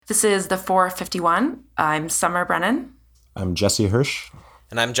This is the 451. I'm Summer Brennan. I'm Jesse Hirsch.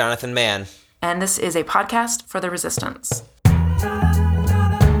 And I'm Jonathan Mann. And this is a podcast for the resistance.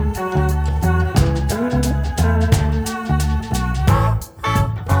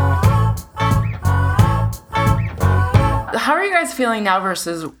 How are you guys feeling now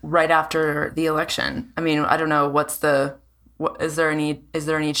versus right after the election? I mean, I don't know, is there any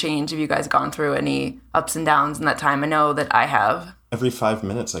change? Have you guys gone through any ups and downs in that time? I know that I have. Every 5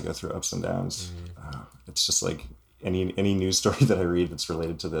 minutes I go through ups and downs. It's just like any news story that I read that's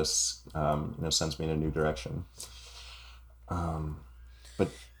related to this, sends me in a new direction. But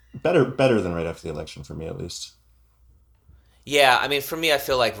better than right after the election for me, at least. Yeah, I mean, for me, I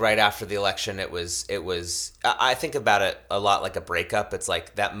feel like right after the election, it was. I think about it a lot like a breakup. It's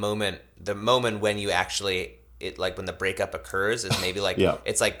like that moment, the moment when you actually, when the breakup occurs is maybe like, yeah.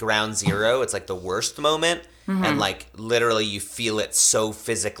 It's like ground zero. It's like the worst moment. Mm-hmm. And like literally you feel it so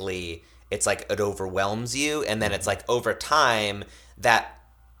physically, it's like it overwhelms you. And then it's like over time, that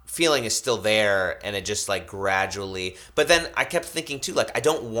feeling is still there and it just like gradually. But then I kept thinking too, like, I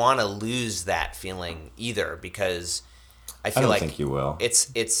don't want to lose that feeling either because I feel don't think you will. It's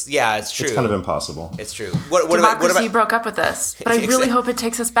true. It's kind of impossible. It's true. Democracy broke up with us, but I really hope it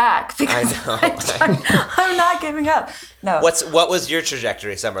takes us back because I'm not giving up. No. What was your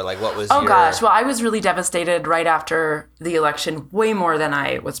trajectory, Summer? Like, what was? Oh gosh, well, I was really devastated right after the election, way more than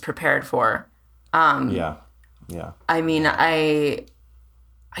I was prepared for. Yeah. I mean, I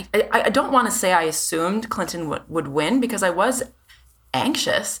don't want to say I assumed Clinton would win because I was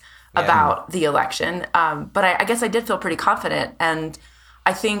anxious about the election. But I guess I did feel pretty confident. And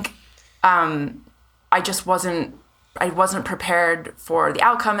I think I wasn't prepared for the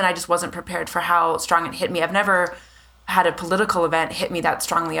outcome, and I just wasn't prepared for how strong it hit me. I've never had a political event hit me that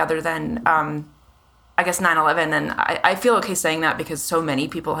strongly other than, I guess, 9/11. And I feel okay saying that because so many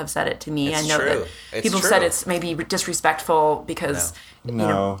people have said it to me. It's I know true. that people said it's maybe disrespectful because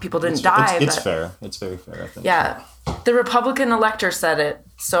people didn't die. It's fair. It's very fair, I think. Yeah. The Republican elector said it,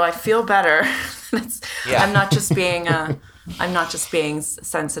 so I feel better. I'm not just being a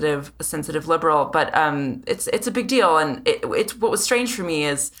sensitive liberal, but it's a big deal. And it's what was strange for me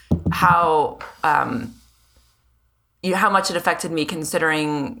is how much it affected me,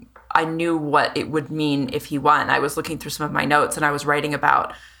 considering I knew what it would mean if he won. I was looking through some of my notes and I was writing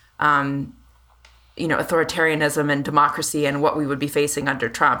about authoritarianism and democracy and what we would be facing under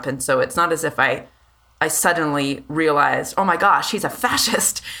Trump. And so it's not as if I suddenly realized, oh my gosh, he's a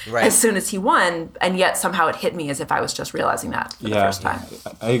fascist as soon as he won. And yet somehow it hit me as if I was just realizing that for the first time.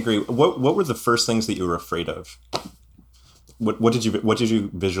 I agree. What were the first things that you were afraid of? What did you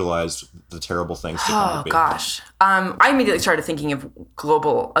visualize the terrible things to come to be? Oh gosh. I immediately started thinking of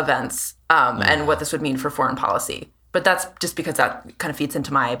global events and what this would mean for foreign policy. But that's just because that kind of feeds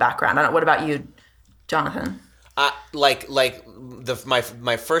into my background. What about you, Jonathan? My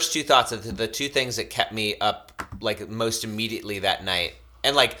first two thoughts are the two things that kept me up like most immediately that night.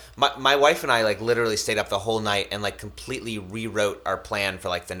 And like my wife and I like literally stayed up the whole night and like completely rewrote our plan for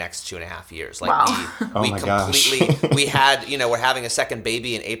like the next 2.5 years. Like wow. we we had, we're having a second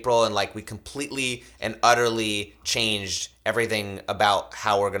baby in April, and like we completely and utterly changed everything about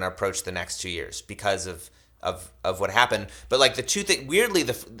how we're going to approach the next 2 years because of what happened. But like the two things, weirdly,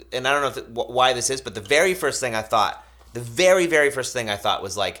 and I don't know why this is, but the very first thing I thought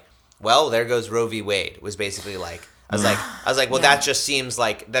was like, well, there goes Roe v. Wade, was basically like, I was like, well, that just seems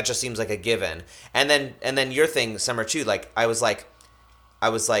like a given. And then your thing, Summer, too, like I was like,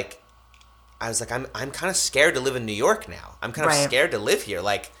 I'm kind of scared to live in New York now. I'm kind of scared to live here.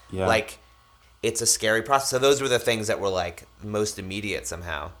 Like it's a scary process. So those were the things that were like most immediate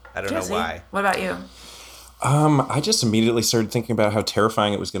somehow. I don't know why. What about you? I just immediately started thinking about how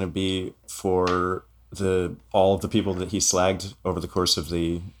terrifying it was going to be for all of the people that he slagged over the course of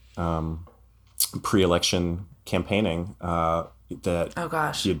the pre-election campaigning. That oh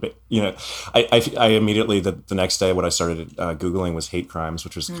gosh, I immediately the next day what I started Googling was hate crimes,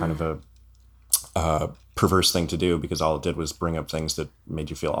 which was kind of a perverse thing to do because all it did was bring up things that made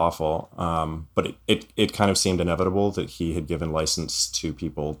you feel awful. But it kind of seemed inevitable that he had given license to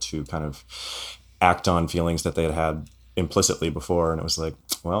people to kind of act on feelings that they had implicitly before, and it was like,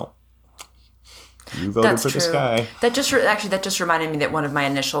 well, you voted for this guy. That just reminded me that one of my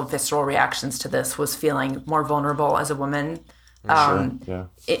initial visceral reactions to this was feeling more vulnerable as a woman. Sure, yeah.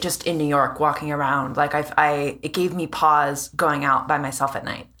 It just in New York, walking around, like it gave me pause going out by myself at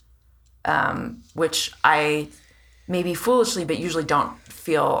night, which I maybe foolishly, but usually don't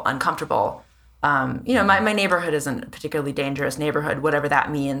feel uncomfortable. My neighborhood isn't a particularly dangerous neighborhood, whatever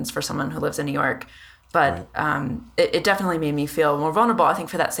that means for someone who lives in New York. But it definitely made me feel more vulnerable, I think,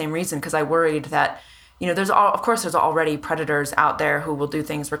 for that same reason, because I worried that, there's already predators out there who will do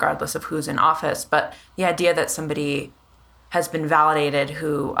things regardless of who's in office. But the idea that somebody has been validated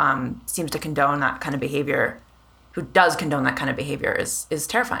who seems to condone that kind of behavior, who does condone that kind of behavior, is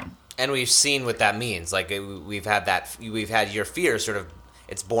terrifying. And we've seen what that means. Like we've had your fear sort of,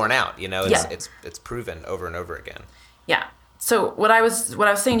 it's borne out. It's proven over and over again. Yeah. So what I was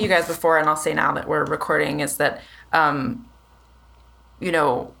saying to you guys before, and I'll say now that we're recording, is that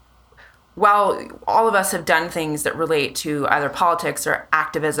while all of us have done things that relate to either politics or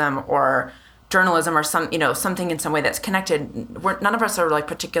activism or journalism or something in some way that's connected, none of us are like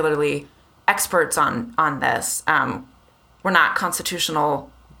particularly experts on this. We're not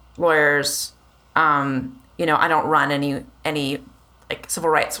constitutional lawyers. I don't run any like civil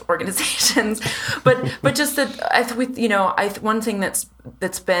rights organizations, but just that one thing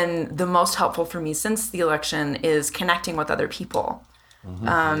that's been the most helpful for me since the election is connecting with other people.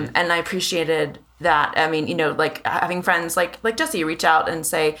 And I appreciated that. I mean, like having friends like Jesse reach out and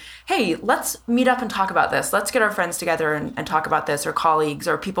say, hey, let's meet up and talk about this. Let's get our friends together and talk about this, or colleagues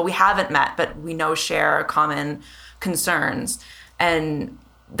or people we haven't met, but we know share common concerns. And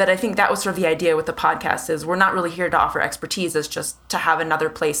that I think that was sort of the idea with the podcast, is we're not really here to offer expertise. It's just to have another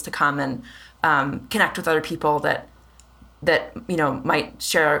place to come and connect with other people that might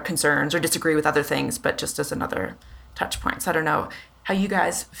share concerns or disagree with other things, but just as another touch point. So I don't know how you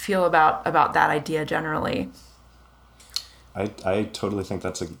guys feel about that idea generally. I totally think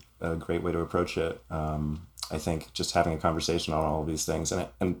that's a great way to approach it. I think just having a conversation on all of these things, and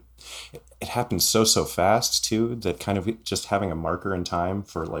it happens so fast too, that kind of just having a marker in time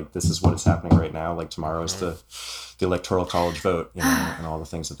for like, this is what is happening right now. Like tomorrow is the electoral college vote, and all the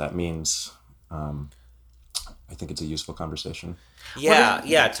things that means. I think it's a useful conversation.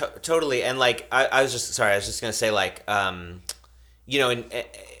 Yeah, totally. And like, I was just going to say, like, I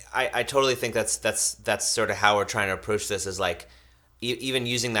totally think that's sort of how we're trying to approach this, is like, even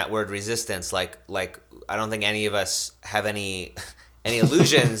using that word resistance, like I don't think any of us have any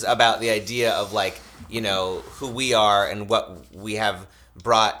illusions about the idea of like, who we are and what we have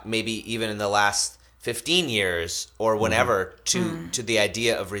brought, maybe even in the last 15 years or whenever, to the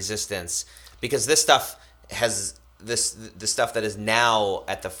idea of resistance, because this stuff the stuff that is now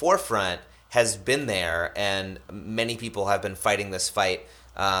at the forefront has been there, and many people have been fighting this fight,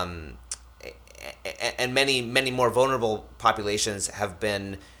 and many more vulnerable populations have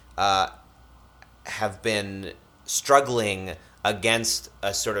been struggling against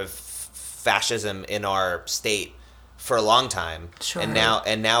a sort of fascism in our state for a long time. Sure. And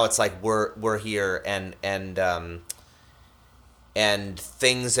now it's like we're here, and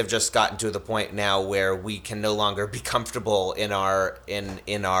things have just gotten to the point now where we can no longer be comfortable in our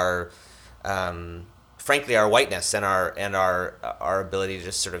frankly, our whiteness and our ability to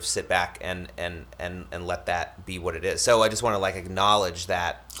just sort of sit back and let that be what it is. So I just want to like acknowledge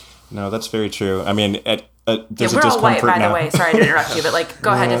that. No, that's very true. I mean, there's we're a all white, by now. the way. Sorry to interrupt you, but like,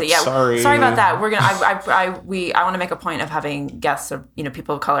 go ahead. Yeah, sorry about that. We're gonna. I want to make a point of having guests of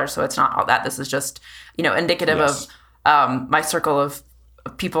people of color, so it's not all that. This is just indicative of my circle of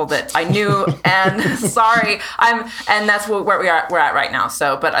people that I knew, and and that's where we're at right now.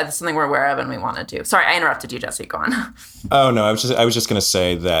 So, but it's something we're aware of and we want to do. Sorry, I interrupted you, Jesse. Go on. Oh no, I was just going to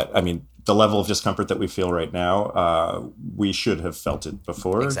say that, I mean, the level of discomfort that we feel right now, we should have felt it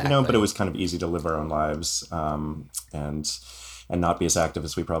before, exactly. But it was kind of easy to live our own lives, and not be as active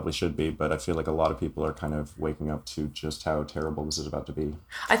as we probably should be. But I feel like a lot of people are kind of waking up to just how terrible this is about to be.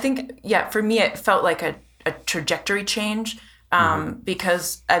 I think, for me, it felt like a trajectory change.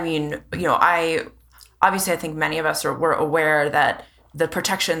 Because I mean, I think many of us were aware that the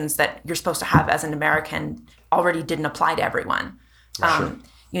protections that you're supposed to have as an American already didn't apply to everyone. Sure.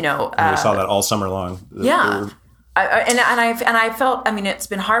 We saw that all summer long. Yeah. I felt, I mean, it's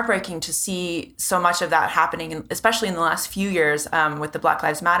been heartbreaking to see so much of that happening, especially in the last few years with the Black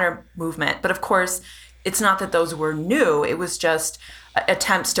Lives Matter movement. But of course, it's not that those were new. It was just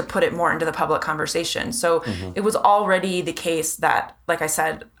attempts to put it more into the public conversation. So it was already the case that, like I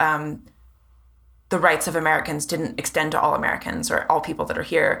said, the rights of Americans didn't extend to all Americans or all people that are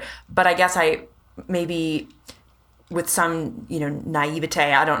here. But I guess I maybe with some,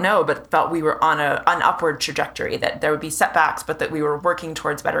 naivete, I don't know, but felt we were on an upward trajectory, that there would be setbacks, but that we were working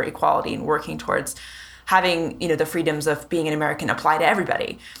towards better equality and working towards having, the freedoms of being an American apply to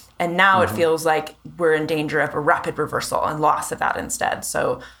everybody. And now it feels like we're in danger of a rapid reversal and loss of that instead.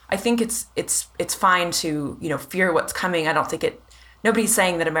 So I think it's fine to, fear what's coming. I don't think nobody's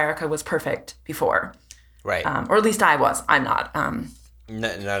saying that America was perfect before. Right. Or at least I was. I'm not.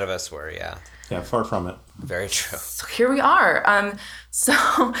 None of us were, yeah. Yeah, far from it. Very true. So here we are.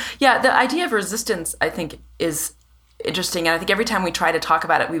 So yeah, the idea of resistance, I think, is interesting, and I think every time we try to talk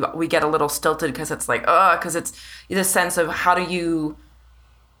about it, we get a little stilted because it's like, because it's this sense of how do you,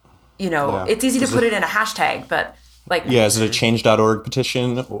 it's easy to put it in a hashtag, but like, is it a change.org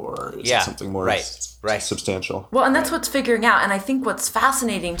petition or is it something more right. substantial? Well, and that's what's figuring out, and I think what's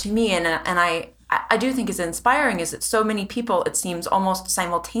fascinating to me, and I do think is inspiring, is that so many people, it seems almost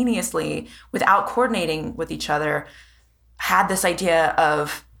simultaneously, without coordinating with each other, had this idea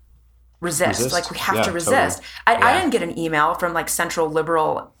of resist. Like, we have to resist. Totally. I didn't get an email from like central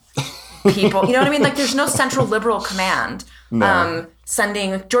liberal people. You know what I mean? Like, there's no central liberal command. No.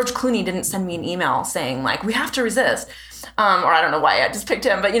 Sending George Clooney didn't send me an email saying like, we have to resist. Or I don't know why I just picked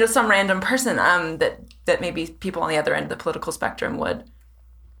him, but some random person that maybe people on the other end of the political spectrum would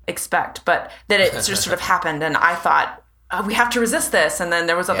expect, but that it just sort of happened, and I thought, we have to resist this, and then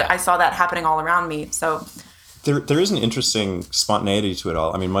there was I saw that happening all around me. So there is an interesting spontaneity to it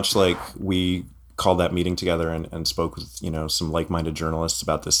all. I mean, much like we called that meeting together and spoke with some like-minded journalists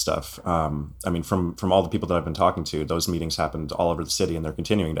about this stuff. I mean, from all the people that I've been talking to, those meetings happened all over the city, and they're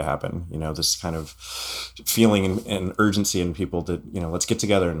continuing to happen. This kind of feeling and urgency in people that let's get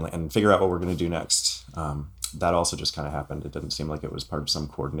together and figure out what we're going to do next. That also just kind of happened. It didn't seem like it was part of some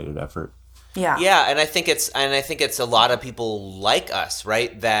coordinated effort. Yeah, and I think it's a lot of people like us,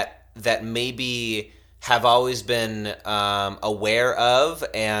 right? That maybe have always been aware of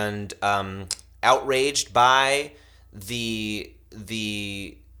and outraged by the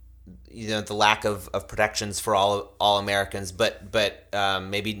lack of protections for all Americans, but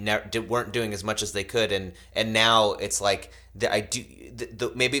maybe weren't doing as much as they could, and now it's like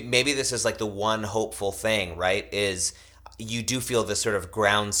maybe this is like the one hopeful thing, right? Is you do feel this sort of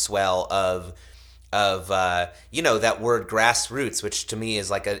groundswell of that word grassroots, which to me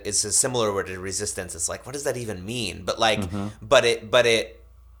is is a similar word to resistance. It's like, what does that even mean? But like, but it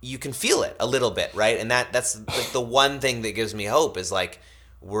you can feel it a little bit, right? And that's like the one thing that gives me hope is like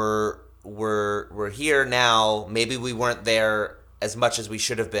we're here now. Maybe we weren't there as much as we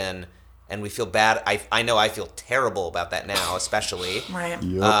should have been, and we feel bad. I know I feel terrible about that now, especially. Right.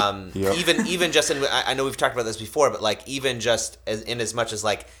 Yep. Even just I know we've talked about this before, but like even just as much as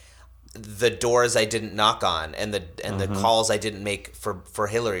like the doors I didn't knock on and the calls I didn't make for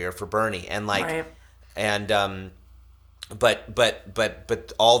Hillary or for Bernie, and like and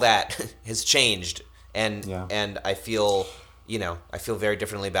but all that has changed, and I feel very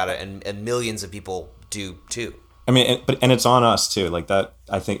differently about it, and millions of people do too. I mean, and it's on us too. Like that,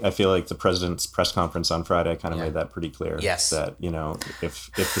 I feel like the president's press conference on Friday kind of made that pretty clear. Yes. That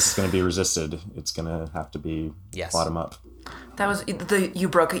if this is going to be resisted, it's going to have to be bottom up. That was the "you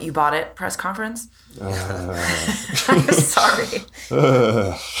broke it, you bought it" press conference. I'm sorry.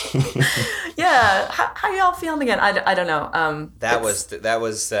 Yeah, how y'all feeling again? I don't know. That was.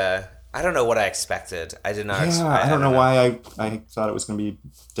 I don't know what I expected. I did not. I don't know why I thought it was going to be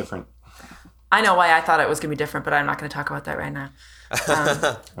different. I know why I thought it was going to be different, but I'm not going to talk about that right now.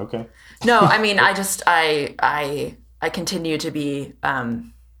 Okay. No, I mean, I continue to be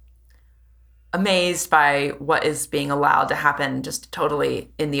amazed by what is being allowed to happen just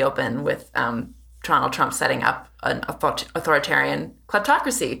totally in the open with Donald Trump setting up an authoritarian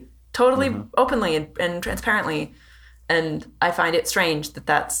kleptocracy totally openly and transparently. And I find it strange that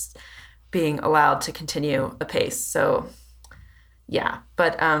that's being allowed to continue apace. So, yeah.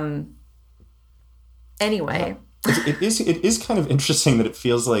 But anyway. It is kind of interesting that it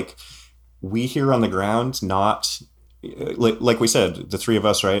feels like we here on the ground, not like we said, the three of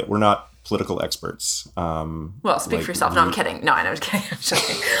us, right? We're not political experts. Well, speak for yourself. No, I'm kidding. No, I'm just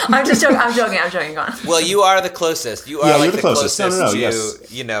kidding. I'm joking. I'm joking. Go on. Well, you are the closest. You are like the closest. No,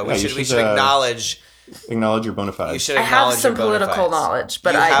 yes. We should acknowledge your bona fides. You should I have acknowledge some your bona political fides. knowledge,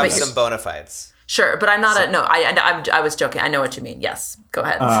 but you I have some bona fides. Sure, but I'm not I was joking. I know what you mean. Yes, go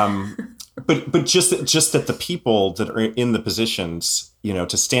ahead. But just that the people that are in the positions,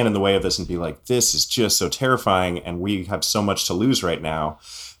 to stand in the way of this and be like, this is just so terrifying, and we have so much to lose right now.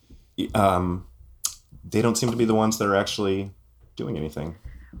 They don't seem to be the ones that are actually doing anything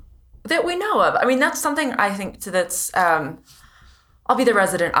that we know of. I mean, that's something I think that's. I'll be the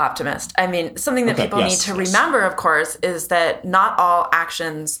resident optimist. I mean, something that people need to remember, of course, is that not all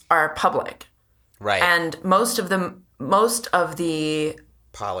actions are public. Right. And most of the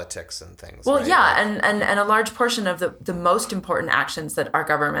politics and things. Well, right? yeah, and a large portion of the most important actions that our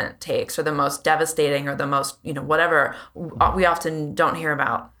government takes, or the most devastating, or the most whatever, we often don't hear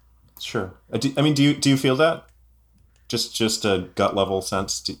about. Sure. Do you feel that? Just a gut level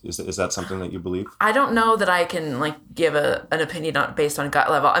sense. Is that something that you believe? I don't know that I can like give an opinion based on gut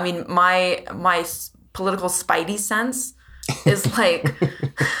level. I mean, my political spidey sense is like,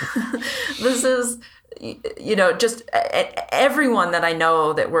 this is, just everyone that I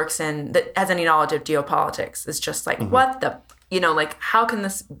know that has any knowledge of geopolitics is just like, what the, like, how can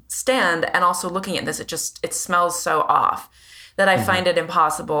this stand? And also looking at this, it smells so off that I find it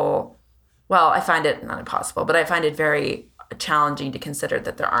impossible. Well, I find it not impossible, but I find it very challenging to consider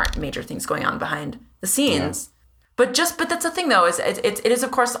that there aren't major things going on behind the scenes. Yeah. But that's the thing, though, is it is,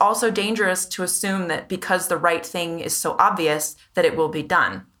 of course, also dangerous to assume that because the right thing is so obvious that it will be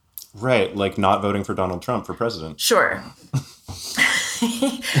done. Right, like not voting for Donald Trump for president. Sure.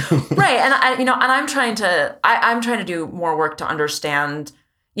 Right, and I'm trying to do more work to understand.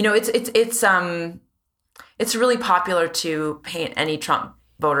 It's really popular to paint any Trump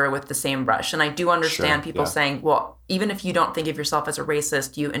voter with the same brush, and I do understand people saying, well, even if you don't think of yourself as a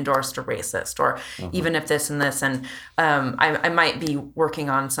racist, you endorsed a racist, or even if this and this, and I might be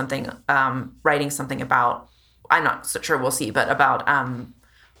working on something, writing something about, I'm not so sure, we'll see, but about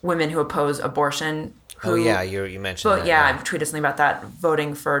women who oppose abortion. You mentioned that. Yeah, I've tweeted something about that,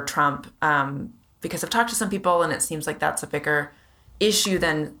 voting for Trump, because I've talked to some people, and it seems like that's a bigger issue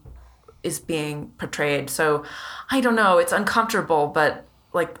than is being portrayed. So I don't know, it's uncomfortable, but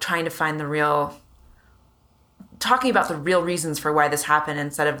like trying to find talking about the real reasons for why this happened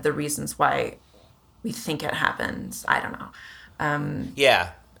instead of the reasons why we think it happens. I don't know.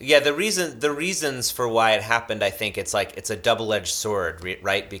 The reasons for why it happened, I think it's a double-edged sword,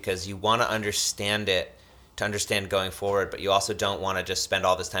 right? Because you want to understand it to understand going forward, but you also don't want to just spend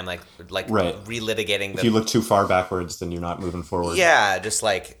all this time like relitigating. If you look too far backwards, then you're not moving forward. Yeah, just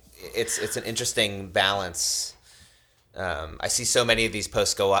like it's an interesting balance. I see so many of these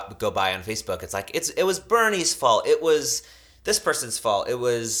posts go by on Facebook. It's like it was Bernie's fault. It was this person's fault. It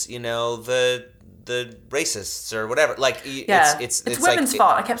was the racists or whatever. Like it's women's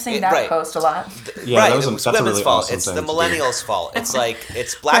fault. I kept saying that post a lot. Yeah, it's women's really fault. Awesome it's the millennials' fault. It's like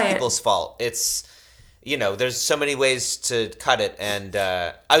it's black people's fault. It's there's so many ways to cut it, and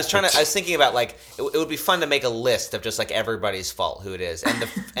I was thinking about like it would be fun to make a list of just like everybody's fault, who it is,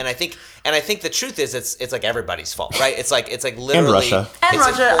 and I think the truth is it's like everybody's fault, right? It's like literally and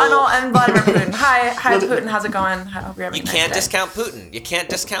Russia and Vladimir Putin. Hi Putin, how's it going? I hope you're having a nice day. Discount Putin. You can't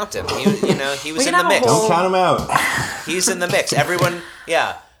discount him. He was in the mix. Don't count him out. He's in the mix. Everyone,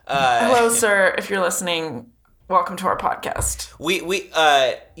 yeah. Hello, sir. If you're listening, welcome to our podcast.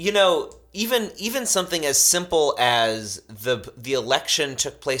 Even something as simple as the election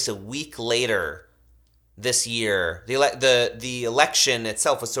took place a week later this year. The election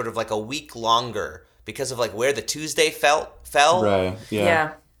itself was sort of like a week longer because of like where the Tuesday fell. Right.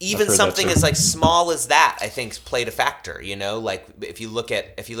 Yeah. Even something as like small as that, I think, played a factor. Like if you look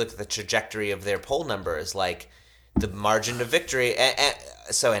at the trajectory of their poll numbers, like the margin of victory.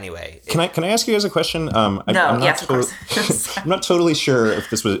 So anyway, can I ask you guys a question? Of course. I'm not totally sure if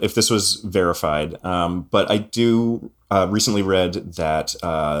this was verified, but I do recently read that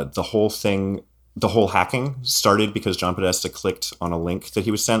the whole hacking started because John Podesta clicked on a link that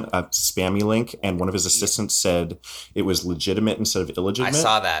he was sent, a spammy link, and one of his assistants said it was legitimate instead of illegitimate. I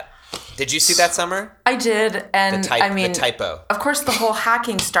saw that. Did you see that, Summer? I did, and the typo. Of course, the whole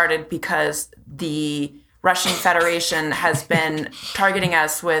hacking started because the Russian Federation has been targeting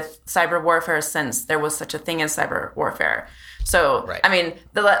us with cyber warfare since there was such a thing as cyber warfare. So, right.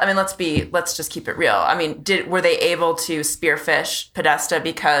 Let's just keep it real. I mean, were they able to spearfish Podesta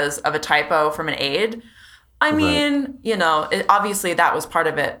because of a typo from an aide? I mean, obviously that was part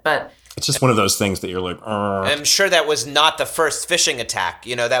of it, but it's just one of those things that you're like, I'm sure that was not the first phishing attack.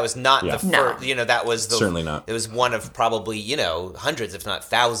 That was not the first, that was certainly not. It was one of probably, hundreds, if not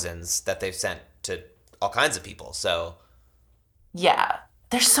thousands that they've sent to all kinds of people. So yeah,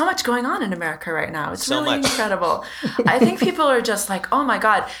 there's so much going on in America right now. It's really incredible. I think people are just like, oh my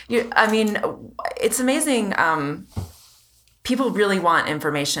God. It's amazing. People really want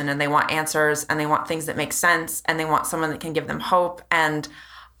information, and they want answers, and they want things that make sense, and they want someone that can give them hope. And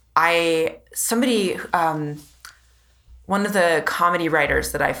one of the comedy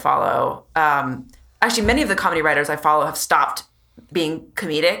writers that I follow, actually many of the comedy writers I follow have stopped being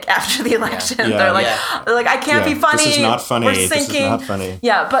comedic after the election. Yeah. They're like, I can't be funny. This is not funny. We're sinking. This is not funny.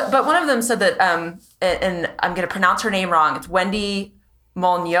 Yeah, but one of them said that, and I'm going to pronounce her name wrong. It's Wendy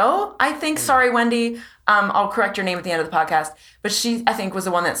Molyneux, I think. Sorry, Wendy. I'll correct your name at the end of the podcast. But she, I think, was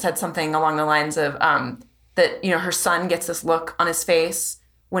the one that said something along the lines of that, her son gets this look on his face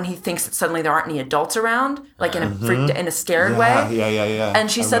when he thinks that suddenly there aren't any adults around, like in a freaked, in a scared way. Yeah.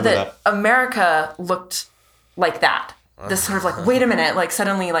 And she said that America looked like that this sort of like, wait a minute, like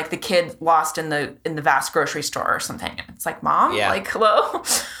suddenly like the kid lost in the vast grocery store or something. And it's like, Mom, like, hello.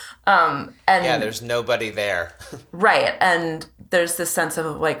 And there's nobody there. Right. And there's this sense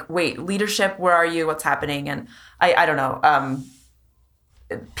of like, wait, leadership, where are you? What's happening? And I don't know.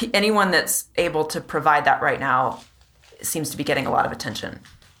 Anyone that's able to provide that right now seems to be getting a lot of attention.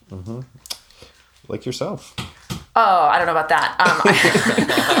 Mm-hmm. Like yourself. Oh, I don't know about that.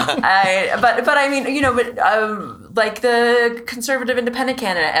 But I mean, like the conservative independent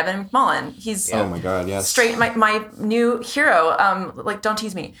candidate, Evan McMullin, he's oh my God, yes, straight my new hero. Like, don't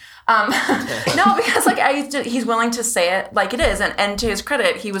tease me. No, because like he's willing to say it like it is, and to his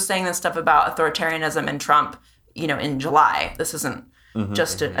credit, he was saying this stuff about authoritarianism and Trump, in July. This isn't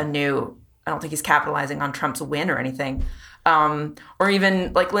just a new. I don't think he's capitalizing on Trump's win or anything. Or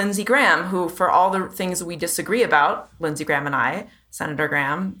even like Lindsey Graham, who, for all the things we disagree about, Lindsey Graham and I, Senator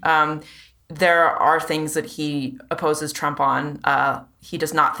Graham, there are things that he opposes Trump on. He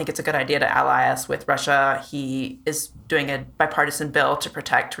does not think it's a good idea to ally us with Russia. He is doing a bipartisan bill to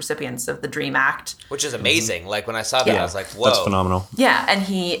protect recipients of the DREAM Act. Which is amazing. Like, when I saw that, I was like, whoa. That's phenomenal. Yeah, and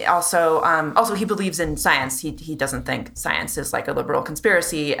he also he believes in science. He doesn't think science is like a liberal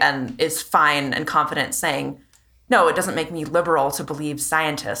conspiracy, and is fine and confident saying, no, it doesn't make me liberal to believe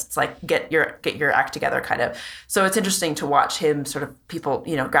scientists. Like, get your act together, kind of. So it's interesting to watch him sort of people,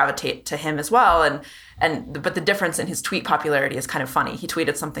 gravitate to him as well. But the difference in his tweet popularity is kind of funny. He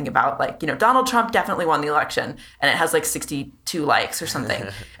tweeted something about like, Donald Trump definitely won the election, and it has like 62 likes or something.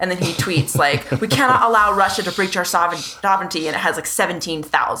 And then he tweets like, we cannot allow Russia to breach our sovereignty, and it has like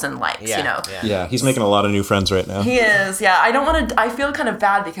 17,000 likes. Yeah, he's making a lot of new friends right now. He is. Yeah, I don't want to. I feel kind of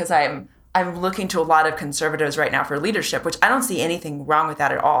bad because I'm looking to a lot of conservatives right now for leadership, which I don't see anything wrong with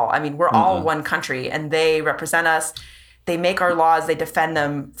that at all. I mean, we're all one country, and they represent us. They make our laws. They defend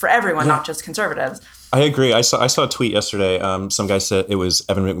them for everyone, not just conservatives. I agree. I saw a tweet yesterday. Some guy said it was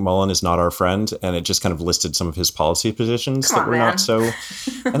Evan McMullin is not our friend, and it just kind of listed some of his policy positions that were not so.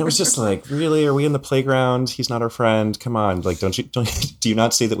 And it was just like, really, are we in the playground? He's not our friend. Come on, like, do you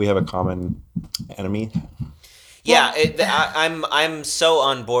not see that we have a common enemy? Yeah, I'm so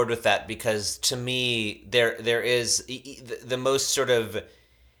on board with that, because to me there is the most sort of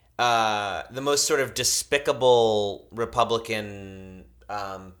despicable Republican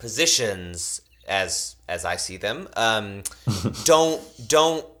positions as I see them don't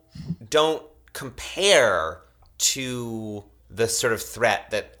compare to the sort of threat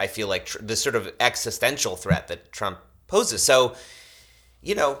that I feel like the sort of existential threat that Trump poses. So,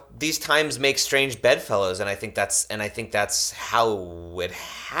 these times make strange bedfellows, and I think that's how it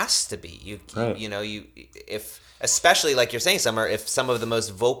has to be. If especially like you're saying, Summer, if some of the most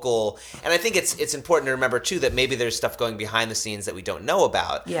vocal, and I think it's important to remember too that maybe there's stuff going behind the scenes that we don't know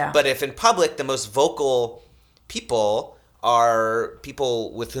about. Yeah. But if in public the most vocal people are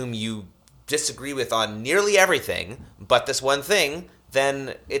people with whom you disagree with on nearly everything, but this one thing,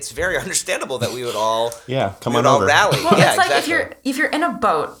 then it's very understandable that we would all come on over. Rally. Well, it's like if you're in a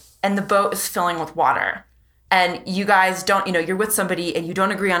boat and the boat is filling with water, and you guys don't, you're with somebody and you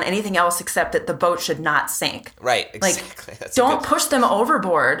don't agree on anything else except that the boat should not sink. Right, exactly. Like, don't push them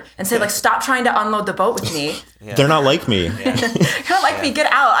overboard and say, like, stop trying to unload the boat with me. They're not like me. You're not like me,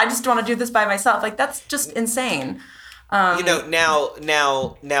 get out. I just want to do this by myself. Like, that's just insane. Now,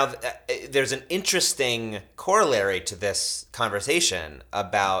 there's an interesting corollary to this conversation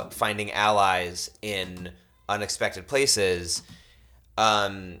about finding allies in unexpected places,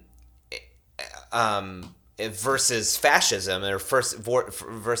 versus fascism, or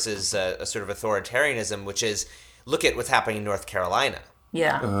versus a sort of authoritarianism, which is, look at what's happening in North Carolina.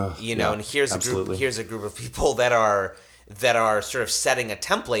 Yeah. And here's a group of people that are sort of setting a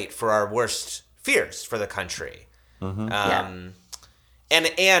template for our worst fears for the country. Mm-hmm. In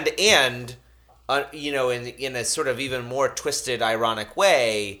a sort of even more twisted, ironic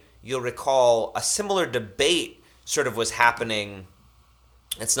way, you'll recall a similar debate sort of was happening.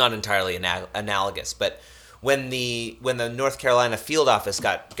 It's not entirely analogous, but when the North Carolina field office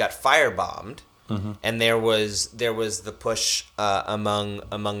got firebombed, and there was the push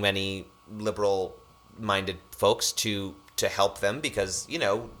among many liberal-minded folks to help them because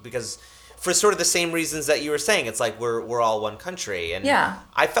for sort of the same reasons that you were saying, it's like we're all one country, and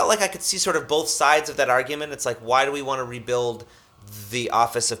I felt like I could see sort of both sides of that argument. It's like, why do we want to rebuild the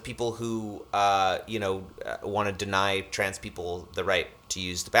office of people who want to deny trans people the right to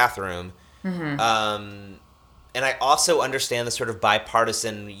use the bathroom? Mm-hmm. And I also understand the sort of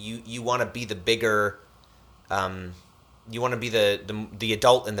bipartisan. You want to be the bigger, you want to be the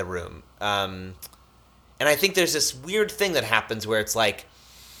adult in the room, and I think there's this weird thing that happens where it's like,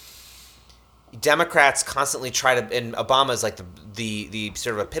 Democrats constantly try to, and Obama is like the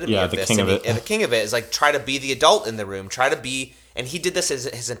sort of epitome of the this. king of it. And the king of it is like, try to be the adult in the room, try to be, and he did this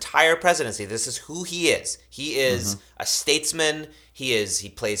his entire presidency. This is who he is. He is a statesman.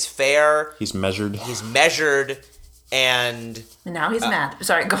 He plays fair. He's measured. And now he's mad.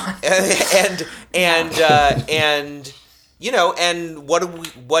 Sorry, go on. And you know, and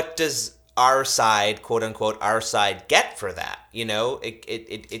what does our side, quote unquote, our side get for that? You know,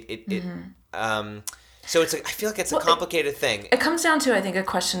 so it's I feel like it's a complicated thing. It comes down to, I think, a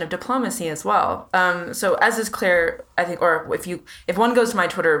question of diplomacy as well. So as is clear, I think, or if one goes to my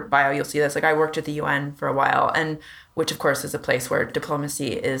Twitter bio, you'll see this. Like, I worked at the UN for a while, and which of course is a place where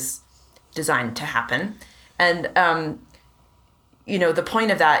diplomacy is designed to happen. And you know, the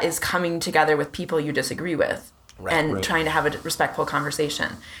point of that is coming together with people you disagree with. Right. Trying to have a respectful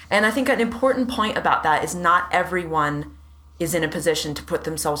conversation. And I think an important point about that is not everyone is in a position to put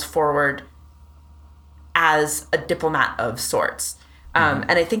themselves forward as a diplomat of sorts.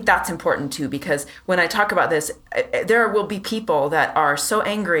 And I think that's important too, because when I talk about this, there will be people that are so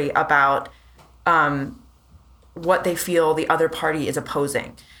angry about what they feel the other party is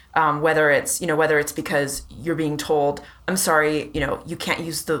opposing. Whether it's because you're being told, I'm sorry, you can't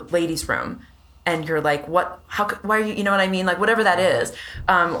use the ladies' room. And you're like, what? How? Why are you? You know what I mean? Like, whatever that is,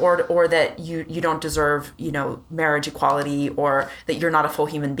 or that you don't deserve, marriage equality, or that you're not a full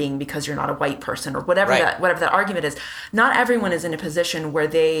human being because you're not a white person, or whatever that argument is. Not everyone is in a position where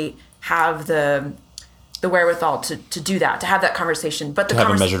they have the wherewithal to do that, to have that conversation. But to have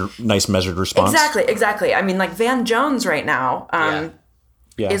a nice measured response. Exactly. I mean, like Van Jones right now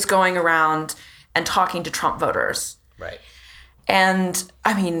is going around and talking to Trump voters. Right. And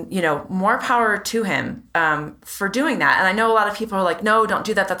I mean, more power to him for doing that. And I know a lot of people are like, no, don't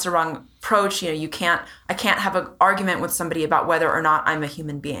do that. That's the wrong approach. I can't have an argument with somebody about whether or not I'm a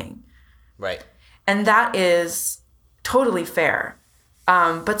human being. Right. And that is totally fair.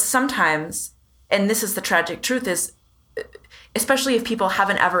 But sometimes, and this is the tragic truth, is especially if people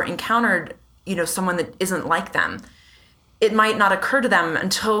haven't ever encountered, someone that isn't like them, it might not occur to them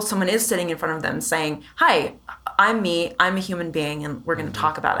until someone is sitting in front of them saying, hi, I'm me, I'm a human being, and we're going to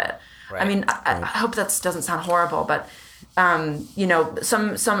talk about it. Right. I mean, I hope that doesn't sound horrible, but, some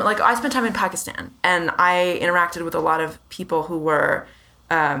like I spent time in Pakistan, and I interacted with a lot of people who were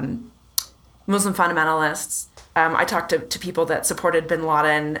Muslim fundamentalists. I talked to people that supported bin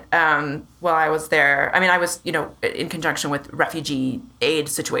Laden while I was there. I mean, I was, in conjunction with refugee aid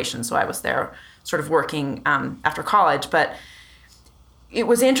situations, so I was there sort of working after college. But it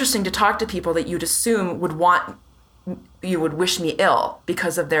was interesting to talk to people that you'd assume would wish me ill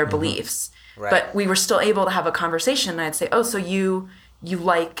because of their beliefs. Right. But we were still able to have a conversation, and I'd say, oh, so you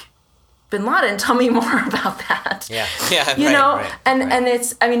like bin Laden? Tell me more about that. Yeah. And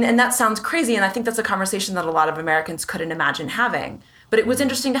it's, I mean, and that sounds crazy, and I think that's a conversation that a lot of Americans couldn't imagine having. But it was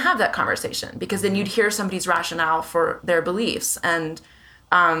interesting to have that conversation, because then you'd hear somebody's rationale for their beliefs. And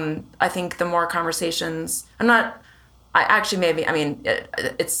I think the more conversations,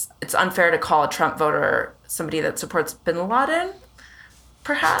 it's unfair to call a Trump voter somebody that supports bin Laden,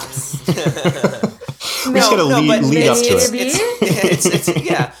 perhaps. We just gotta lead up to it.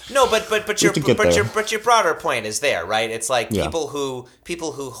 But your broader point is there, right? It's like people who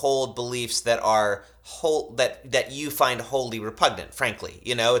hold beliefs that are that you find wholly repugnant. Frankly,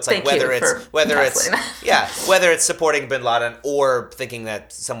 it's like whether it's supporting bin Laden or thinking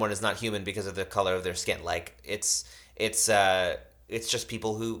that someone is not human because of the color of their skin. Like it's just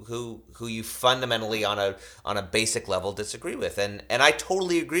people who you fundamentally on a basic level disagree with, and I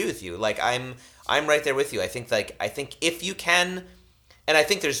totally agree with you. Like I'm right there with you. I think if you can, and I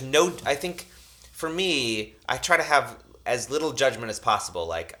think for me, I try to have as little judgment as possible.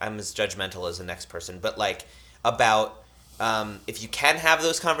 Like I'm as judgmental as the next person, but like about if you can have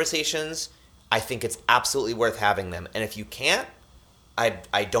those conversations, I think it's absolutely worth having them. And if you can't,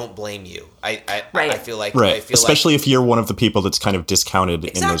 I don't blame you. I feel like especially if you're one of the people that's kind of discounted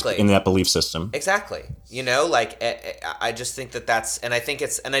in that belief system. Exactly. I just think that's, and I think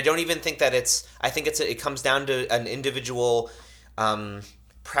and I don't even think that I think it comes down to an individual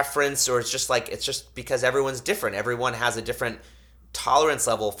preference, or it's just because everyone's different. Everyone has a different tolerance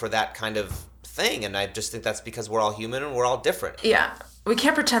level for that kind of thing, and I just think that's because we're all human and we're all different. Yeah, we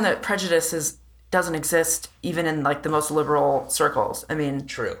can't pretend that prejudice doesn't exist even in like the most liberal circles. I mean,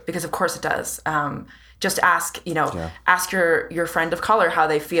 true, because of course it does. Just ask your friend of color how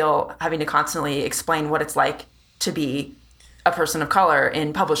they feel having to constantly explain what it's like to be a person of color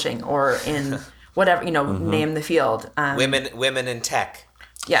in publishing or in whatever, name the field. Women in tech.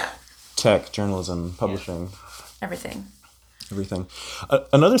 Yeah. Tech, journalism, publishing. Everything. everything.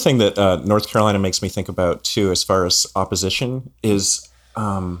 Another thing that North Carolina makes me think about too, as far as opposition, is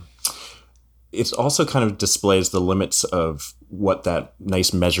it also kind of displays the limits of what that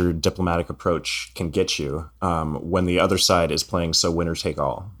nice measured diplomatic approach can get you when the other side is playing so winner take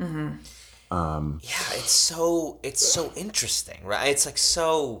all. Yeah, it's so interesting, right? It's like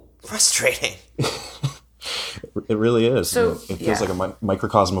so frustrating. It really is. So, it feels like a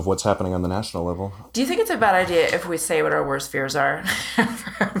microcosm of what's happening on the national level. Do you think it's a bad idea if we say what our worst fears are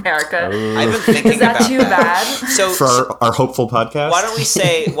for America? I've been thinking Is that about too that. bad? So For our hopeful podcast, why don't we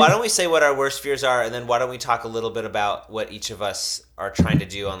say what our worst fears are, and then why don't we talk a little bit about what each of us are trying to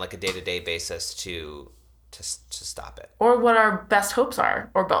do on like a day-to-day basis to stop it, Or what our best hopes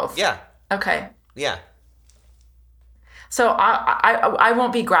are, or both? yeah Okay. yeah So I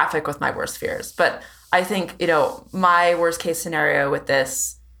won't be graphic with my worst fears, but I think, my worst case scenario with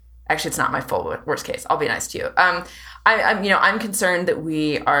this, actually it's not my full worst case. I'll be nice to you. I'm concerned that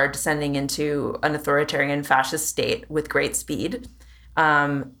we are descending into an authoritarian fascist state with great speed.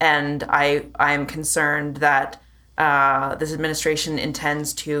 And I'm concerned that this administration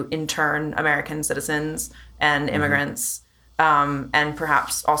intends to intern American citizens and immigrants, and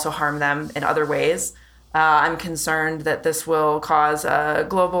perhaps also harm them in other ways. I'm concerned that this will cause a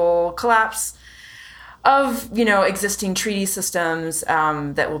global collapse of, existing treaty systems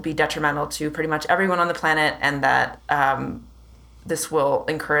that will be detrimental to pretty much everyone on the planet, and that this will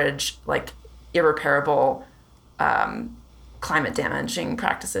encourage like irreparable climate damaging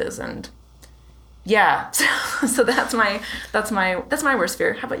practices. And so that's my worst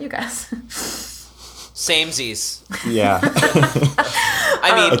fear. How about you guys? Samesies. yeah,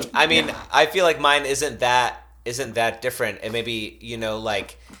 I mean, I feel like mine isn't that different, and maybe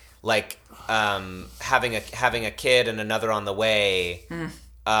having a kid and another on the way.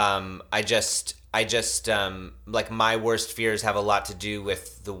 I just like my worst fears have a lot to do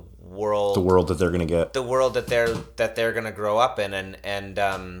with the world that they're gonna get, the world that they're gonna grow up in,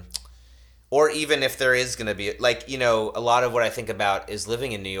 and or even if there is gonna be a lot of what I think about is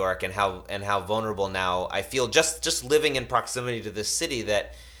living in New York and how vulnerable now I feel just living in proximity to this city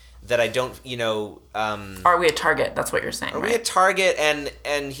that I don't, Are we a target? That's what you're saying, Are right? we a target? And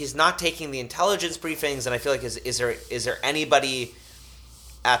he's not taking the intelligence briefings, and I feel like is there anybody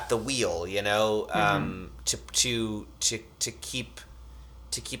at the wheel, to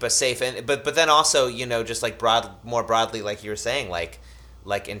keep us safe, and but then also just like more broadly, like you were saying, like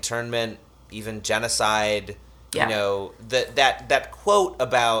internment, even genocide. Yeah. That quote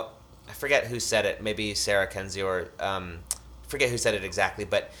about, I forget who said it, maybe Sarah Kendzior, or forget who said it exactly,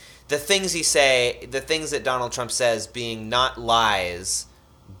 but the things the things that Donald Trump says being not lies,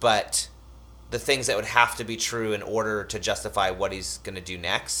 but the things that would have to be true in order to justify what he's going to do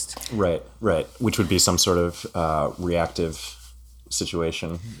next. right, which would be some sort of reactive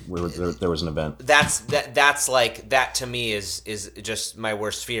situation where there was an event. That's like, that to me is just my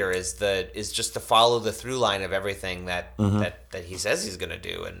worst fear, is just to follow the through line of everything that he says he's going to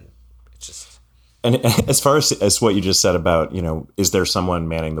do, and it's just. And as far as what you just said about, is there someone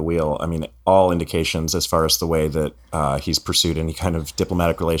manning the wheel? I mean, all indications as far as the way that he's pursued any kind of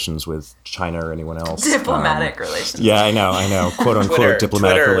diplomatic relations with China or anyone else. Diplomatic relations. Yeah, I know. Quote unquote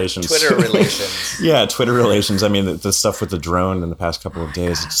diplomatic relations. Twitter relations. Yeah, Twitter relations. I mean, the stuff with the drone in the past couple of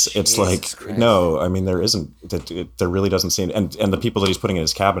days, it's like, Christ. no, I mean, there isn't. There really doesn't seem, and the people that he's putting in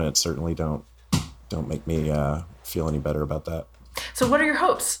his cabinet certainly don't make me feel any better about that. So what are your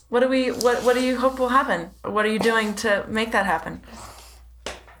hopes? What do you hope will happen? What are you doing to make that happen?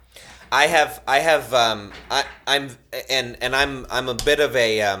 I'm a bit of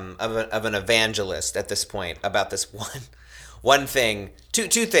an evangelist at this point about this one thing. Two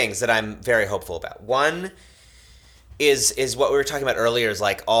things that I'm very hopeful about. One is what we were talking about earlier, is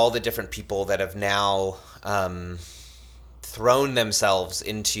like all the different people that have now thrown themselves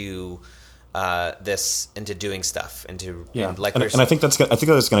into into doing stuff, and I think that's going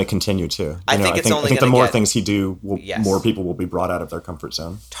to continue too. I think the more things he do, Yes. more people will be brought out of their comfort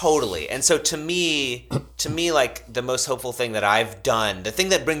zone. Totally. And so to me, like the most hopeful thing that I've done, the thing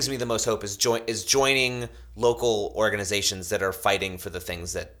that brings me the most hope is joining local organizations that are fighting for the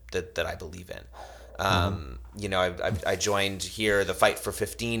things that I believe in. I joined here the Fight for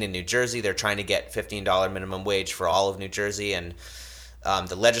 15 in New Jersey. They're trying to get $15 minimum wage for all of New Jersey, and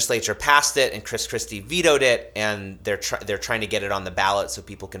the legislature passed it, and Chris Christie vetoed it, and they're trying to get it on the ballot so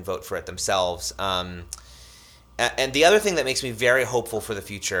people can vote for it themselves. And the other thing that makes me very hopeful for the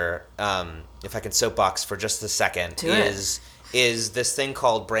future, if I can soapbox for just a second, is this thing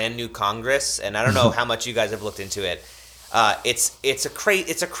called Brand New Congress, and I don't know how much you guys have looked into it. It's a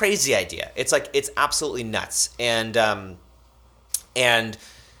crazy idea. It's absolutely nuts, and And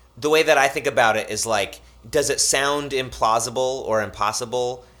the way that I think about it is like, does it sound implausible or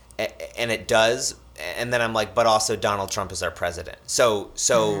impossible? And it does. And then I'm like, but also Donald Trump is our president. So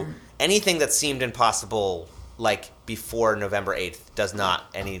anything that seemed impossible like before November 8th does not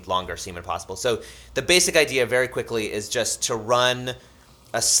any longer seem impossible. So the basic idea very quickly is just to run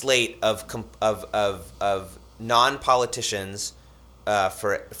a slate of non-politicians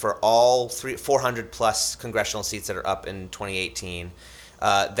for all 400 plus congressional seats that are up in 2018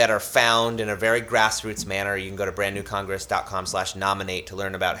 that are found in a very grassroots manner. You can go to brandnewcongress.com/nominate to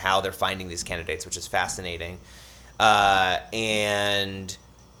learn about how they're finding these candidates, which is fascinating. And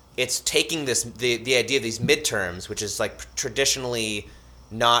it's taking the idea of these midterms, which is like traditionally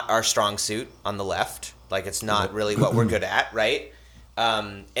not our strong suit on the left, like it's not really what we're good at, right?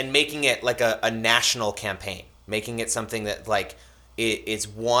 And making it like a national campaign, making it something that like it's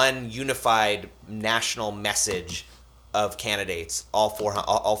one unified national message of candidates, all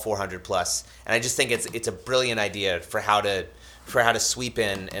 400 plus. And I just think it's a brilliant idea for how to sweep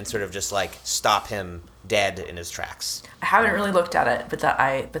in and sort of just like stop him dead in his tracks. I haven't really looked at it,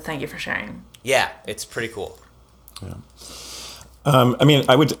 but thank you for sharing. Yeah, it's pretty cool. Yeah. I mean,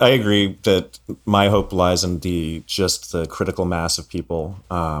 I agree that my hope lies in the critical mass of people.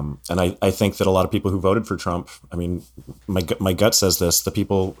 And I think that a lot of people who voted for Trump, I mean, my gut says this, the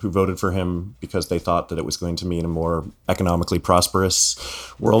people who voted for him because they thought that it was going to mean a more economically prosperous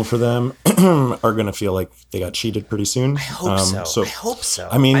world for them are going to feel like they got cheated pretty soon. I hope so. I hope so.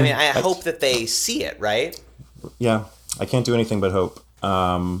 I mean, I hope that they see it, right? Yeah, I can't do anything but hope.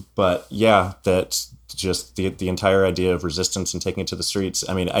 But yeah, that just the entire idea of resistance and taking it to the streets.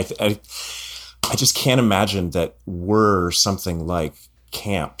 I mean, I just can't imagine that were something like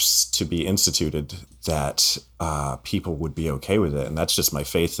camps to be instituted that people would be okay with it. And that's just my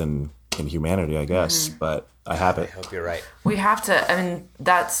faith in humanity, I guess. Mm-hmm. But I have it. I hope you're right. We have to. I mean,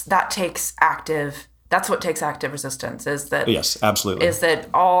 that's what takes active resistance. Is that yes, absolutely. Is that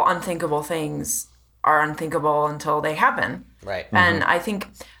all unthinkable things are unthinkable until they happen. Right. And I think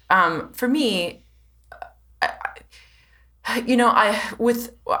for me, I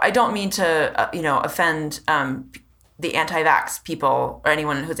don't mean to, offend the anti-vax people or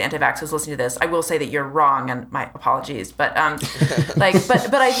anyone who's anti-vax who's listening to this. I will say that you're wrong, and my apologies. But but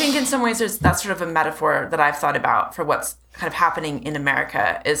I think in some ways that's sort of a metaphor that I've thought about for what's kind of happening in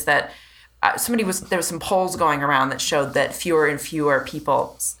America is that there was some polls going around that showed that fewer and fewer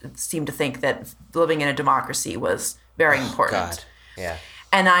people seem to think that living in a democracy was very important. God. Yeah.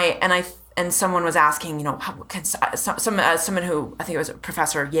 And someone was asking, someone who I think it was a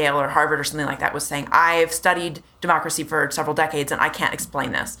professor at Yale or Harvard or something like that was saying, I've studied democracy for several decades and I can't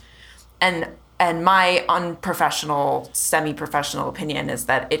explain this. And my unprofessional, semi-professional opinion is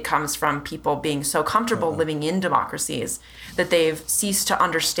that it comes from people being so comfortable living in democracies that they've ceased to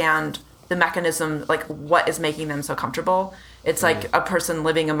understand the mechanism, like what is making them so comfortable. It's like a person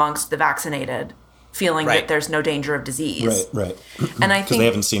living amongst the vaccinated, feeling that there's no danger of disease. Right. And I think because they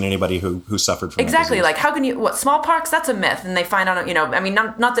haven't seen anybody who suffered from exactly that like how can you smallpox, that's a myth, and they find out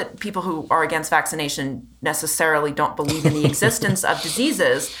not that people who are against vaccination necessarily don't believe in the existence of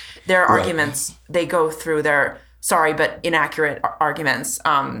diseases. Their arguments, they go through their sorry but inaccurate arguments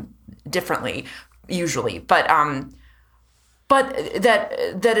differently usually, but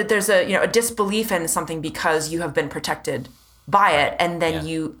that there's a disbelief in something because you have been protected by it, and then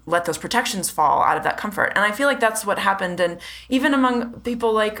you let those protections fall out of that comfort. And I feel like that's what happened. And even among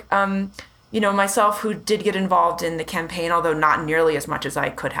people like, myself who did get involved in the campaign, although not nearly as much as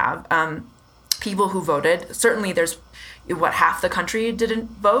I could have, people who voted, certainly there's half the country didn't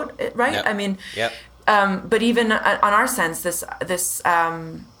vote, right? Yep. I mean, yep. But even on our sense, this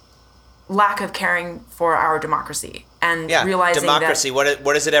lack of caring for our democracy and realizing democracy, that,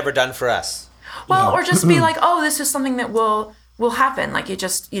 what has it ever done for us? Well, or just be like, oh, this is something that will happen. Like, you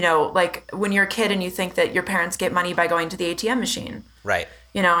just, like when you're a kid and you think that your parents get money by going to the ATM machine. Right.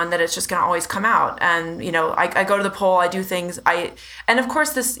 And that it's just going to always come out. And, I go to the poll, I do things. And of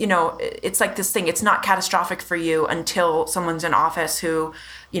course this, it's like this thing, it's not catastrophic for you until someone's in office who,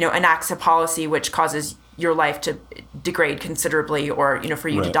 enacts a policy which causes your life to degrade considerably, or for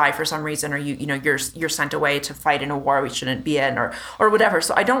you to die for some reason, or you're sent away to fight in a war we shouldn't be in, or whatever.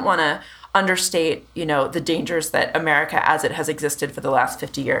 So I don't want to understate the dangers that America as it has existed for the last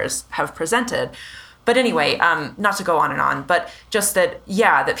 50 years have presented. But anyway, not to go on and on, but just that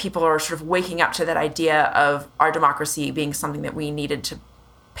people are sort of waking up to that idea of our democracy being something that we needed to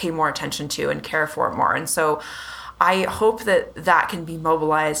pay more attention to and care for more. And so I hope that can be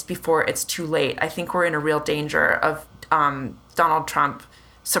mobilized before it's too late. I think we're in a real danger of Donald Trump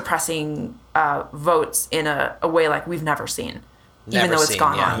suppressing votes in a way like we've never seen. even though it's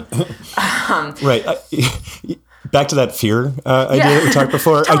gone on. Right. Back to that fear idea that we talked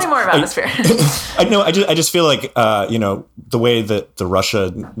before. Tell me more about this fear. I know. I just feel like the way that the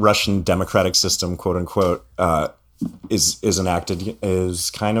Russian democratic system, quote unquote, is enacted is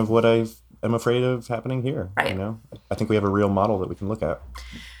kind of what I am afraid of happening here. Right. I think we have a real model that we can look at.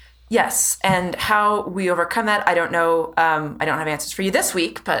 Yes, and how we overcome that, I don't know. I don't have answers for you this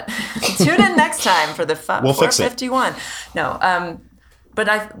week, but tune in next time for the We'll fix it. 451. No,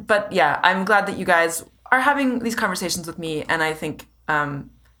 but yeah, I'm glad that you guys are having these conversations with me, and I think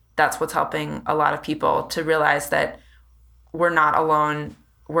that's what's helping a lot of people to realize that we're not alone.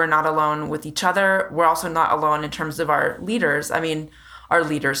 We're not alone with each other. We're also not alone in terms of our leaders. I mean, our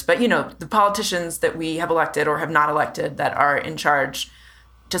leaders, but the politicians that we have elected or have not elected that are in charge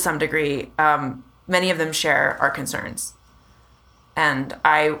to some degree, many of them share our concerns. And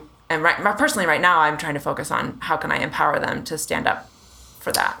personally right now, I'm trying to focus on how can I empower them to stand up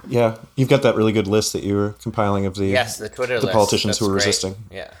for that. Yeah, you've got that really good list that you were compiling of the Twitter list. Politicians who were great. resisting.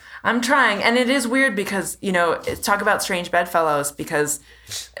 Yeah, I'm trying, and it is weird because talk about strange bedfellows. Because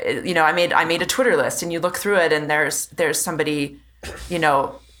I made a Twitter list, and you look through it, and there's somebody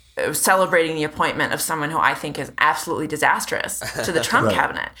celebrating the appointment of someone who I think is absolutely disastrous to the Trump Right.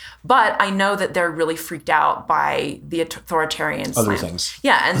 cabinet. But I know that they're really freaked out by the authoritarian Other slant. things.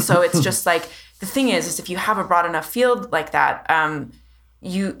 Yeah, and so it's just like the thing is if you have a broad enough field like that,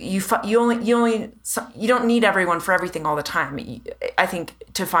 you don't need everyone for everything all the time. I think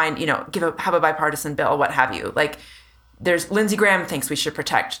to find have a bipartisan bill, what have you. Like there's Lindsey Graham thinks we should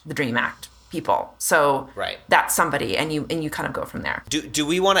protect the DREAM Act people. So Right. that's somebody, and you kind of go from there. Do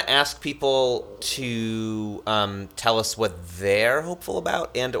we want to ask people to tell us what they're hopeful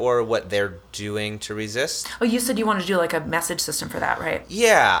about and or what they're doing to resist? Oh, you said you wanted to do like a message system for that, right?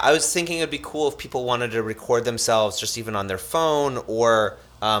 Yeah, I was thinking it'd be cool if people wanted to record themselves just even on their phone, or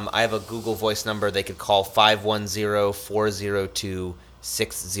I have a Google Voice number they could call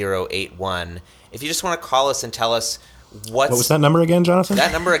 510-402-6081. If you just want to call us and tell us what was that number again, Jonathan?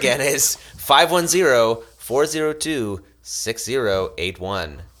 That number again is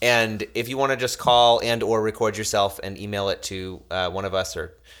 510-402-6081. And if you want to just call and or record yourself and email it to one of us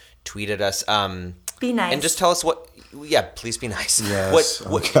or tweet at us, Be nice. and just tell us what. Yeah, please be nice. Yes.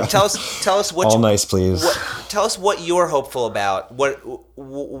 Tell us what. All nice, please. Tell us what you're hopeful about.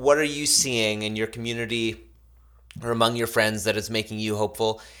 What are you seeing in your community or among your friends that is making you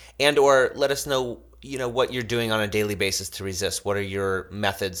hopeful, and or let us know what you're doing on a daily basis to resist. What are your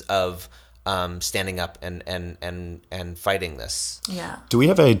methods of standing up and fighting this? Yeah. Do we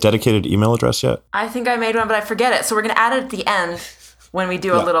have a dedicated email address yet? I think I made one, but I forget it. So we're going to add it at the end when we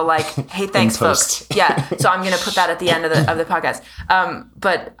do a little hey, thanks, folks. Yeah. So I'm going to put that at the end of the podcast.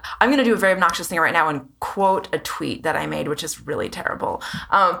 But I'm going to do a very obnoxious thing right now and quote a tweet that I made, which is really terrible.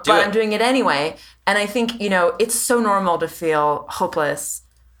 But I'm doing it anyway. And I think, it's so normal to feel hopeless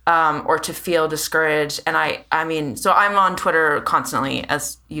or to feel discouraged. And I mean, so I'm on Twitter constantly,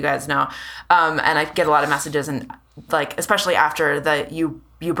 as you guys know. And I get a lot of messages, and like, especially after the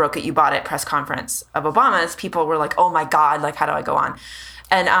you broke it, you bought it press conference of Obama's, people were like, oh my God, like, how do I go on?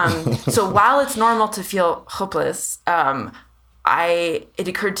 And so while it's normal to feel hopeless, it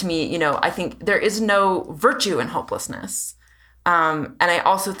occurred to me, I think there is no virtue in hopelessness. And I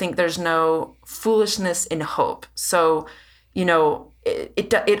also think there's no foolishness in hope. So,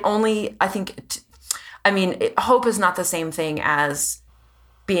 hope is not the same thing as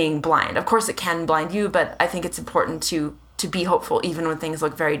being blind. Of course it can blind you, but I think it's important to be hopeful even when things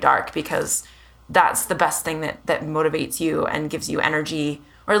look very dark, because that's the best thing that motivates you and gives you energy,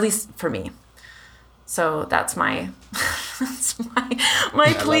 or at least for me. So that's my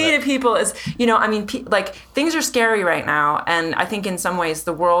plea to people is, things are scary right now. And I think in some ways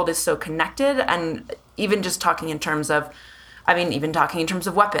the world is so connected, and even just talking in terms of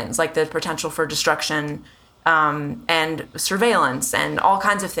weapons, like the potential for destruction and surveillance and all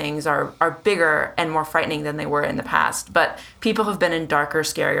kinds of things are bigger and more frightening than they were in the past. But people have been in darker,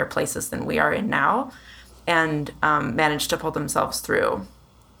 scarier places than we are in now, and managed to pull themselves through.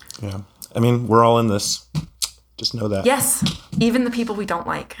 Yeah. I mean, we're all in this. Just know that. Yes. Even the people we don't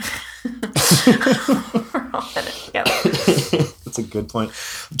like. We're all in it together. That's a good point.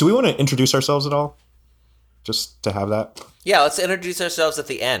 Do we want to introduce ourselves at all? Just to have that? Yeah, let's introduce ourselves at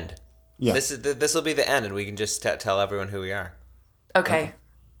the end. Yeah. This will be the end, and we can just tell everyone who we are. Okay.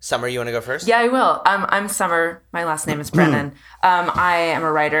 Summer, you want to go first? Yeah, I will. I'm Summer. My last name is Brennan. I am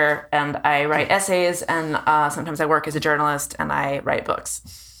a writer, and I write essays, and sometimes I work as a journalist, and I write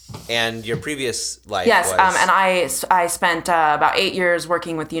books. And your previous life Yes, was... and I spent about 8 years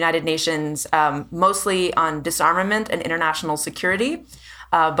working with the United Nations, mostly on disarmament and international security,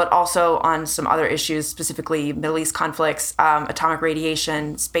 but also on some other issues, specifically Middle East conflicts, atomic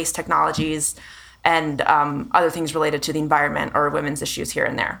radiation, space technologies, and other things related to the environment or women's issues here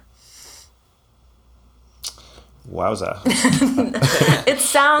and there. Wowza. It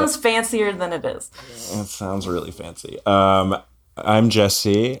sounds fancier than it is. It sounds really fancy. I'm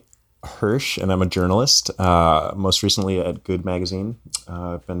Jesse Hirsch, and I'm a journalist, most recently at Good Magazine.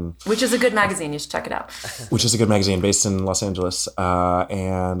 Which is a good magazine. You should check it out. Which is a good magazine based in Los Angeles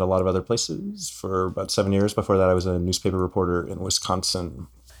and a lot of other places for about 7 years. Before that, I was a newspaper reporter in Wisconsin.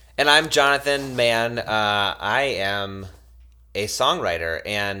 And I'm Jonathan Mann. I am a songwriter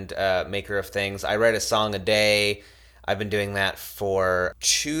and maker of things. I write a song a day. I've been doing that for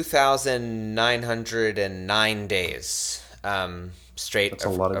 2,909 days straight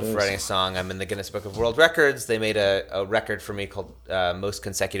of writing a song. I'm in the Guinness Book of World Records. They made a record for me called Most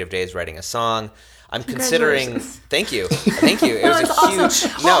Consecutive Days Writing a Song. I'm considering... Thank you. It was a huge...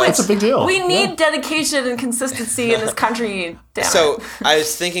 Awesome. Well, it's a big deal. We need dedication and consistency in this country. So I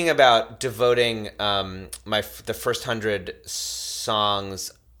was thinking about devoting the first 100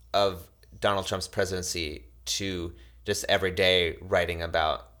 songs of Donald Trump's presidency to just every day writing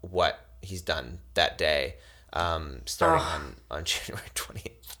about what he's done that day, starting on January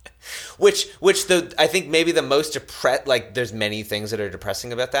 20th. Which I think maybe the most there's many things that are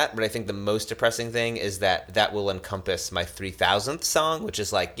depressing about that, but I think the most depressing thing is that will encompass my 3,000th song, which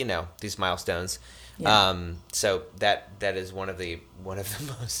is these milestones. Yeah. So that is one of the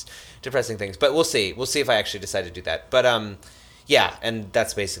most depressing things. But we'll see if I actually decide to do that. But yeah, and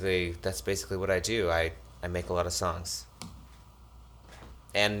that's basically what I do. I make a lot of songs.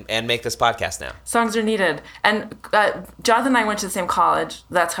 And make this podcast now. Songs are needed. And Jonathan and I went to the same college.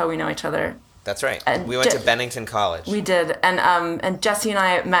 That's how we know each other. That's right. And we went to Bennington College. We did. And Jesse and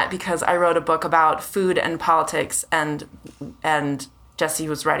I met because I wrote a book about food and politics, and Jesse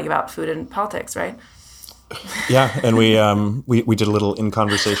was writing about food and politics, right? Yeah, and we did a little in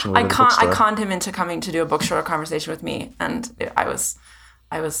conversation with I conned him into coming to do a bookstore conversation with me, and I was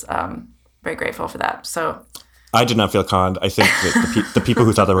very grateful for that. So I did not feel conned. I think that the people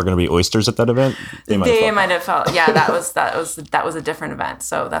who thought there were going to be oysters at that event, they might have felt. Yeah, that was a different event,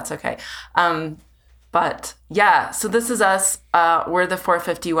 so that's okay. But yeah, so this is us. We're the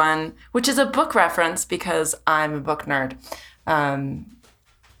 451, which is a book reference because I'm a book nerd.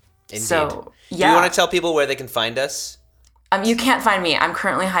 Indeed. So yeah. Do you want to tell people where they can find us? You can't find me. I'm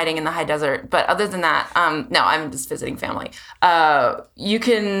currently hiding in the high desert. But other than that, no, I'm just visiting family. You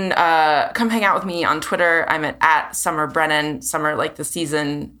can come hang out with me on Twitter. I'm at Summer Brennan. Summer like the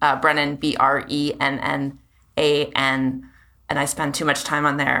season. Brennan, BRENNAN. And I spend too much time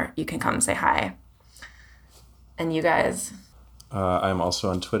on there. You can come and say hi. And you guys? I'm also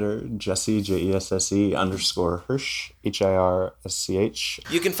on Twitter, Jesse, JESSE _ Hirsch, HIRSCH.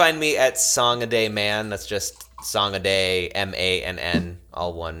 You can find me at Song a Day Man. That's just Song a Day, MANN,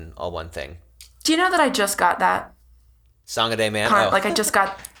 all one thing. Do you know that I just got that? Song a Day Man? Like I just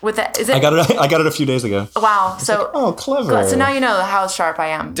got with it. Is it? I got it a few days ago. Wow. So clever. So now you know how sharp I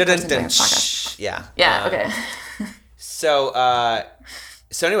am. Yeah. Yeah, okay. So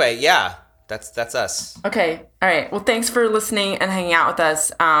anyway, yeah. That's us. Okay. All right. Well, thanks for listening and hanging out with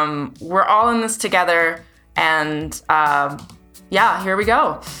us. We're all in this together, and yeah, here we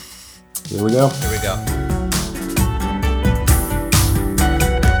go. Here we go.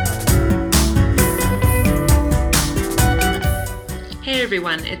 Hey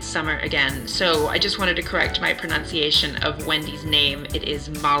everyone, it's Summer again. So I just wanted to correct my pronunciation of Wendy's name. It is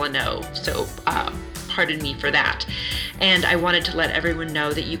Molyneux. So pardon me for that. And I wanted to let everyone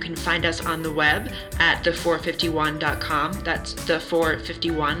know that you can find us on the web at the451.com. That's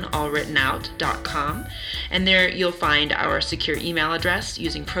the451, all written out.com. And there you'll find our secure email address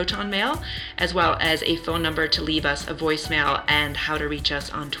using Proton Mail, as well as a phone number to leave us a voicemail and how to reach us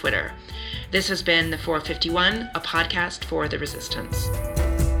on Twitter. This has been The 451, a podcast for the Resistance.